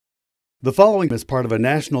The following is part of a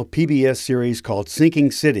national PBS series called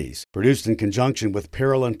Sinking Cities, produced in conjunction with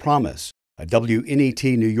Peril and Promise, a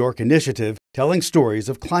WNET New York initiative telling stories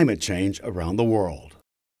of climate change around the world.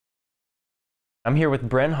 I'm here with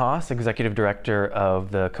Bren Haase, Executive Director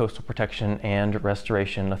of the Coastal Protection and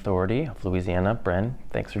Restoration Authority of Louisiana. Bren,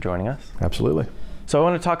 thanks for joining us. Absolutely. So I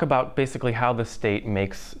want to talk about basically how the state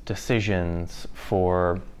makes decisions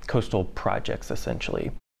for coastal projects,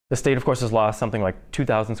 essentially. The state, of course, has lost something like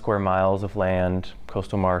 2,000 square miles of land,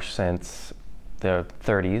 coastal marsh, since the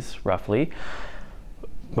 30s, roughly,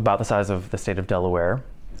 about the size of the state of Delaware.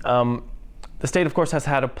 The state, of course, has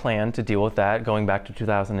had a plan to deal with that, going back to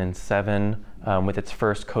 2007 with its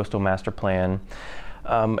first coastal master plan.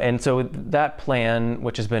 And so that plan,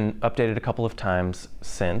 which has been updated a couple of times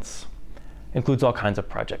since, includes all kinds of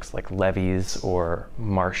projects like levees or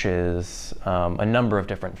marshes, a number of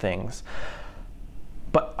different things.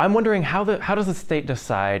 But I'm wondering how does the state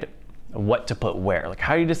decide what to put where? Like,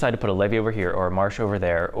 how do you decide to put a levee over here or a marsh over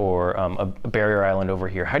there or a barrier island over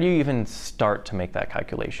here? How do you even start to make that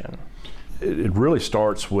calculation? It really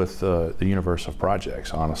starts with the universe of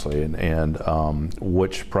projects, honestly, and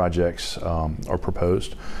which projects are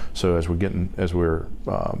proposed. So as we're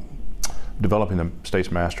developing the state's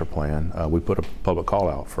master plan, we put a public call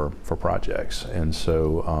out for projects, and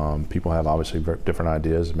so people have obviously different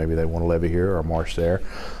ideas. Maybe they want a levee here or a marsh there.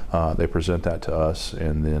 They present that to us,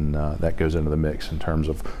 and then that goes into the mix in terms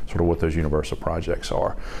of sort of what those universal projects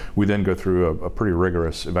are. We then go through a pretty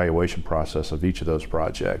rigorous evaluation process of each of those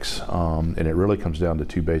projects, and it really comes down to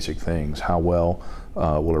two basic things. How well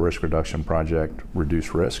will a risk reduction project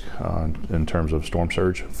reduce risk in terms of storm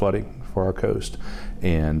surge flooding for our coast,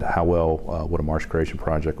 and how well would a marsh creation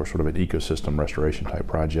project or sort of an ecosystem restoration type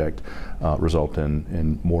project result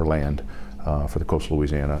in more land for the coastal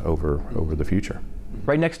Louisiana over the future.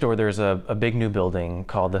 Right next door there's a big new building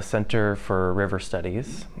called the Center for River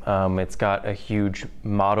Studies. It's got a huge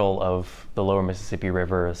model of the lower Mississippi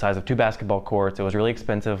River, the size of 2 basketball courts. It was really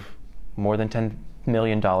expensive, more than $10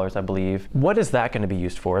 million, I believe. What is that going to be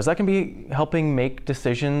used for? Is that going to be helping make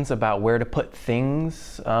decisions about where to put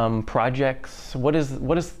things, projects? What is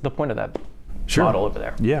the point of that model over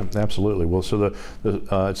there? Yeah, absolutely. Well, so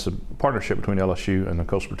it's a partnership between LSU and the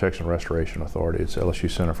Coastal Protection and Restoration Authority. It's LSU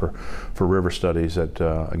Center for River Studies that,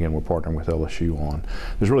 again, we're partnering with LSU on.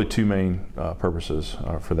 There's really two main purposes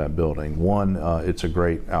for that building. One, it's a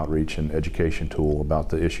great outreach and education tool about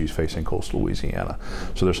the issues facing coastal Louisiana.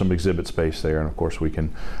 So there's some exhibit space there, and of course we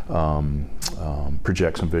can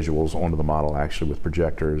project some visuals onto the model actually with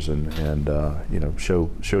projectors and you know, show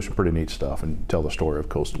some pretty neat stuff and tell the story of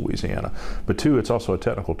coastal Louisiana. But two, it's also a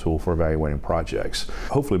technical tool for evaluating projects.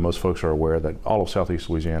 Hopefully most folks are aware that all of southeast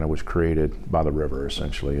Louisiana was created by the river,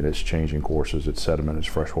 essentially, and it's changing courses, its sediment, its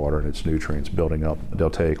freshwater, and its nutrients, building up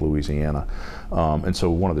deltaic Louisiana. And so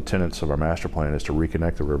one of the tenets of our master plan is to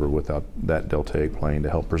reconnect the river with that deltaic plain to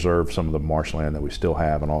help preserve some of the marshland that we still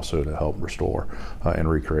have, and also to help restore and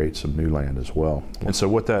recreate some new land as well. And so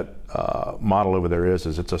what that model over there is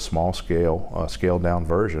it's a small scale, scaled down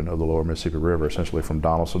version of the lower Mississippi River, essentially from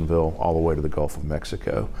Donaldsonville all the way to the Gulf of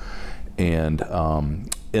Mexico. And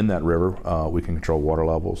in that river, we can control water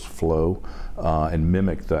levels, flow, and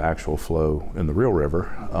mimic the actual flow in the real river.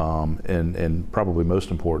 And probably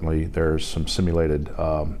most importantly, there's some simulated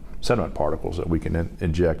sediment particles that we can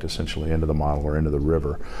inject essentially into the model or into the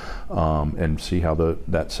river and see how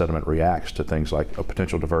that sediment reacts to things like a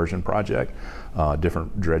potential diversion project,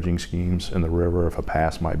 different dredging schemes in the river, if a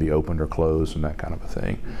pass might be opened or closed, and that kind of a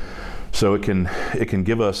thing. So it can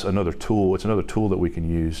give us another tool. It's another tool that we can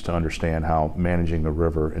use to understand how managing the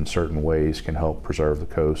river in certain ways can help preserve the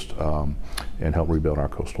coast and help rebuild our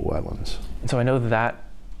coastal wetlands. So I know that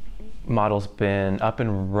model's been up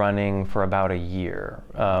and running for about a year.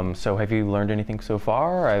 So have you learned anything so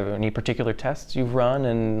far? Any particular tests you've run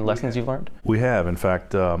and lessons you've learned? We have. In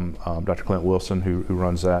fact, Dr. Clint Wilson, who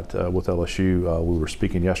runs that with LSU, we were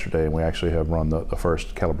speaking yesterday, and we actually have run the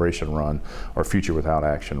first calibration run, or future without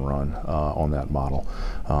action run, on that model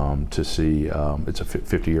to see, it's a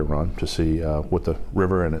 50-year run, to see what the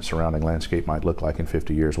river and its surrounding landscape might look like in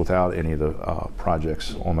 50 years without any of the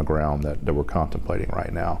projects on the ground that we're contemplating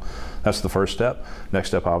right now. That's the first step. Next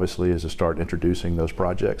step, obviously, is to start introducing those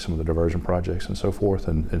projects, some of the diversion projects and so forth,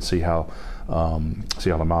 and see how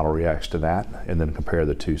the model reacts to that, and then compare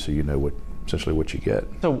the two so you know essentially what you get.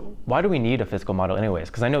 So why do we need a physical model anyways?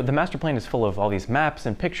 Because I know the master plan is full of all these maps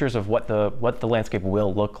and pictures of what the landscape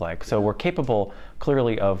will look like. So we're capable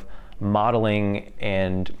clearly of modeling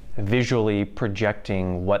and visually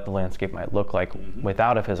projecting what the landscape might look like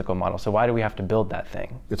without a physical model. So why do we have to build that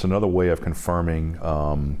thing? It's another way of confirming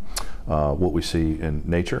what we see in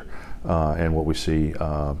nature and what we see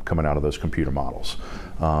coming out of those computer models.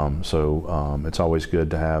 It's always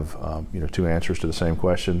good to have two answers to the same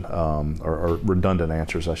question, or redundant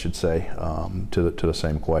answers, I should say, to the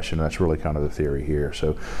same question. And that's really kind of the theory here.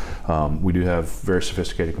 So we do have very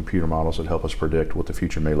sophisticated computer models that help us predict what the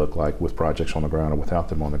future may look like with projects on the ground or without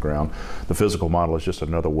them on the ground. The physical model is just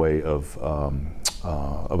another way of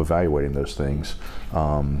evaluating those things,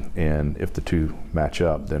 and if the two match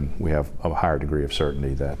up, then we have a higher degree of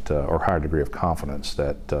certainty that, or higher degree of confidence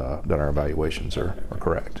that our evaluations are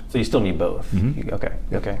correct. So you still need both. Okay.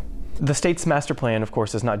 Yep. Okay. The state's master plan, of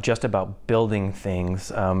course, is not just about building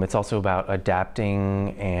things. It's also about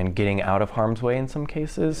adapting and getting out of harm's way in some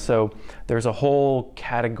cases. So there's a whole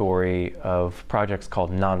category of projects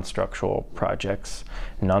called non-structural projects,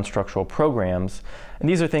 non-structural programs, and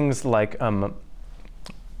these are things like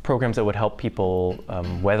programs that would help people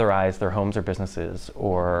weatherize their homes or businesses,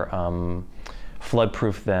 or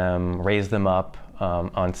flood-proof them, raise them up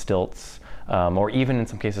on stilts, or even in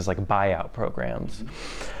some cases like buyout programs.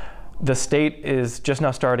 The state is just now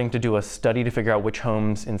starting to do a study to figure out which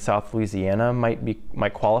homes in South Louisiana might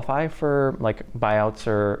qualify for like buyouts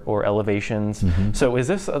or elevations. So is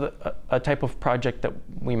this a type of project that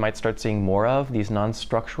we might start seeing more of, these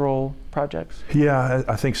non-structural projects? Yeah,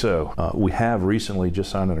 I think so. We have recently just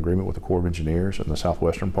signed an agreement with the Corps of Engineers in the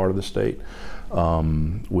southwestern part of the state,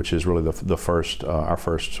 which is really the first, our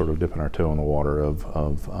first sort of dipping our toe in the water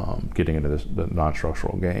of getting into the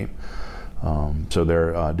non-structural game. So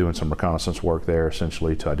they're doing some reconnaissance work there,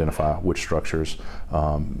 essentially to identify which structures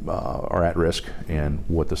are at risk and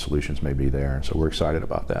what the solutions may be there. And so we're excited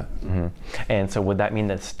about that. And so would that mean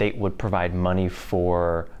that the state would provide money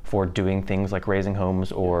for doing things like raising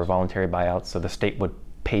homes or voluntary buyouts, so the state would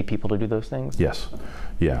pay people to do those things? Yes.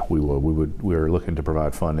 Yeah, we would. We're looking to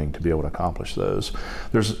provide funding to be able to accomplish those.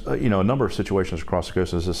 There's a number of situations across the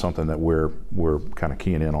coast. This is something that we're kind of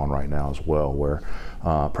keying in on right now as well, where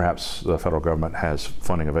perhaps the federal government has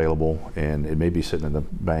funding available, and it may be sitting in the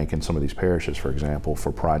bank in some of these parishes, for example,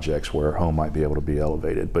 for projects where a home might be able to be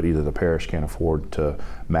elevated, but either the parish can't afford to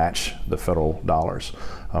match the federal dollars,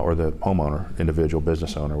 or the homeowner, individual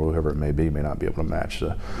business owner, whoever it may be, may not be able to match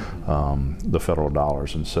the federal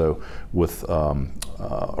dollars. And so with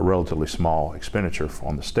a relatively small expenditure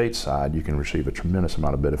on the state side, you can receive a tremendous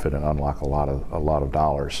amount of benefit and unlock a lot of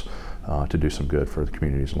dollars to do some good for the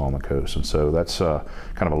communities along the coast. And so that's kind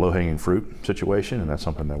of a low-hanging fruit situation, and that's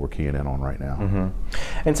something that we're keying in on right now.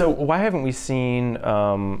 And so why haven't we seen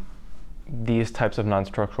these types of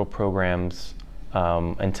non-structural programs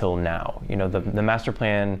until now? The master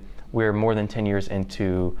plan, we're more than 10 years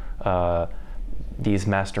into these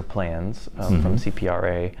master plans from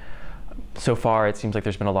CPRA. So far, it seems like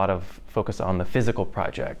there's been a lot of focus on the physical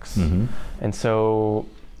projects. And so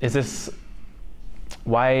is this,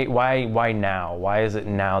 why now? Why is it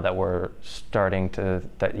now that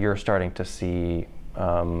you're starting to see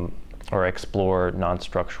or explore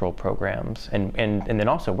non-structural programs? And then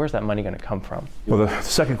also, where's that money going to come from? Well, the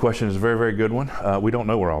second question is a very, very good one. We don't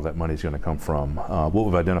know where all that money is going to come from. What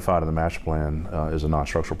we've identified in the master plan is a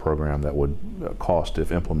non-structural program that would cost,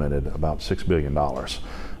 if implemented, about $6 billion.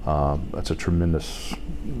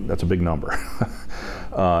 That's a big number.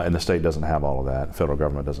 And the state doesn't have all of that. The federal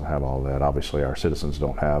government doesn't have all of that. Obviously, our citizens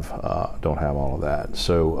don't have all of that.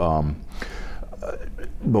 So,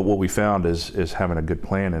 but what we found is having a good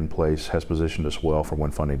plan in place has positioned us well for when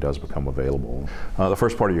funding does become available. The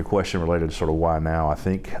first part of your question related to sort of why now, I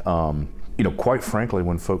think, quite frankly,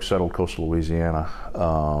 when folks settled coastal Louisiana,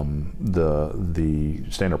 the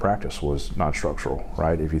standard practice was non-structural,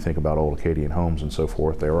 right? If you think about old Acadian homes and so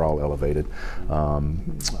forth, they were all elevated.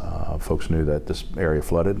 Folks knew that this area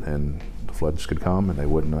flooded, and the floods could come, and they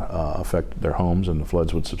wouldn't affect their homes, and the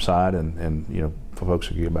floods would subside, and for folks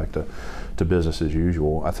to get back to business as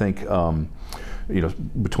usual. I think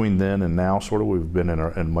between then and now, sort of, we've been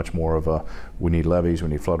in much more of a, we need levees, we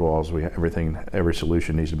need flood walls, every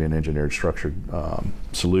solution needs to be an engineered, structured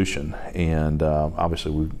solution. And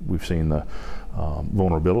obviously we've seen the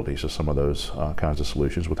vulnerabilities of some of those kinds of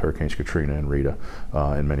solutions with Hurricanes Katrina and Rita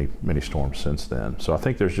and many storms since then. So I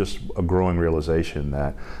think there's just a growing realization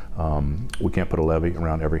that we can't put a levee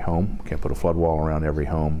around every home, we can't put a flood wall around every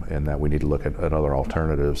home, and that we need to look at other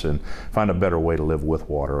alternatives and find a better way to live with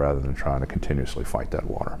water rather than trying to continuously fight that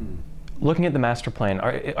water. Looking at the master plan,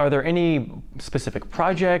 are there any specific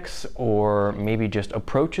projects or maybe just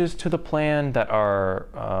approaches to the plan that are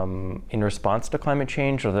in response to climate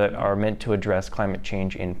change or that are meant to address climate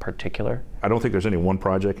change in particular? I don't think there's any one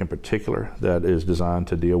project in particular that is designed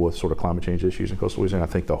to deal with sort of climate change issues in coastal Louisiana. I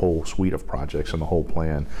think the whole suite of projects and the whole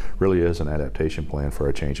plan really is an adaptation plan for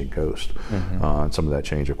a changing coast. And some of that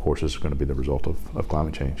change, of course, is going to be the result of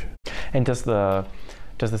climate change. And does the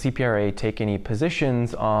CPRA take any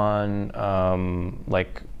positions on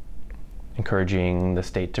like encouraging the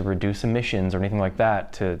state to reduce emissions or anything like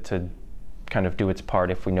that to kind of do its part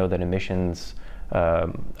if we know that emissions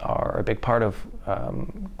are a big part of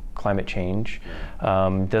climate change?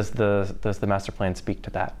 Does the master plan speak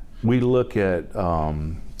to that? We look at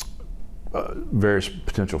various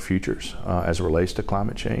potential futures as it relates to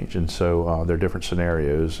climate change, and so there are different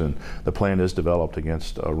scenarios, and the plan is developed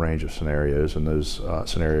against a range of scenarios, and those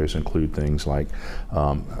scenarios include things like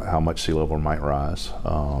how much sea level might rise,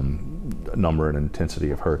 number and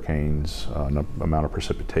intensity of hurricanes, amount of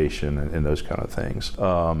precipitation, and those kind of things.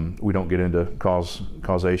 We don't get into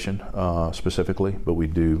causation specifically, but we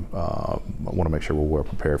do want to make sure we're well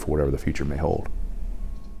prepared for whatever the future may hold.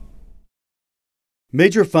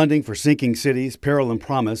 Major funding for Sinking Cities, Peril and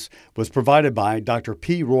Promise was provided by Dr.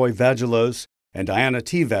 P. Roy Vagelos and Diana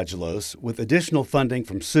T. Vagelos, with additional funding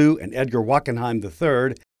from Sue and Edgar Wachenheim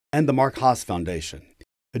III and the Marc Haas Foundation.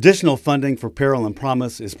 Additional funding for Peril and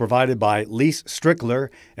Promise is provided by Lise Strickler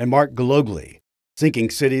and Marc Gallogly.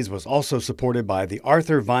 Sinking Cities was also supported by the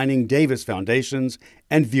Arthur Vining Davis Foundations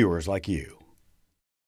and viewers like you.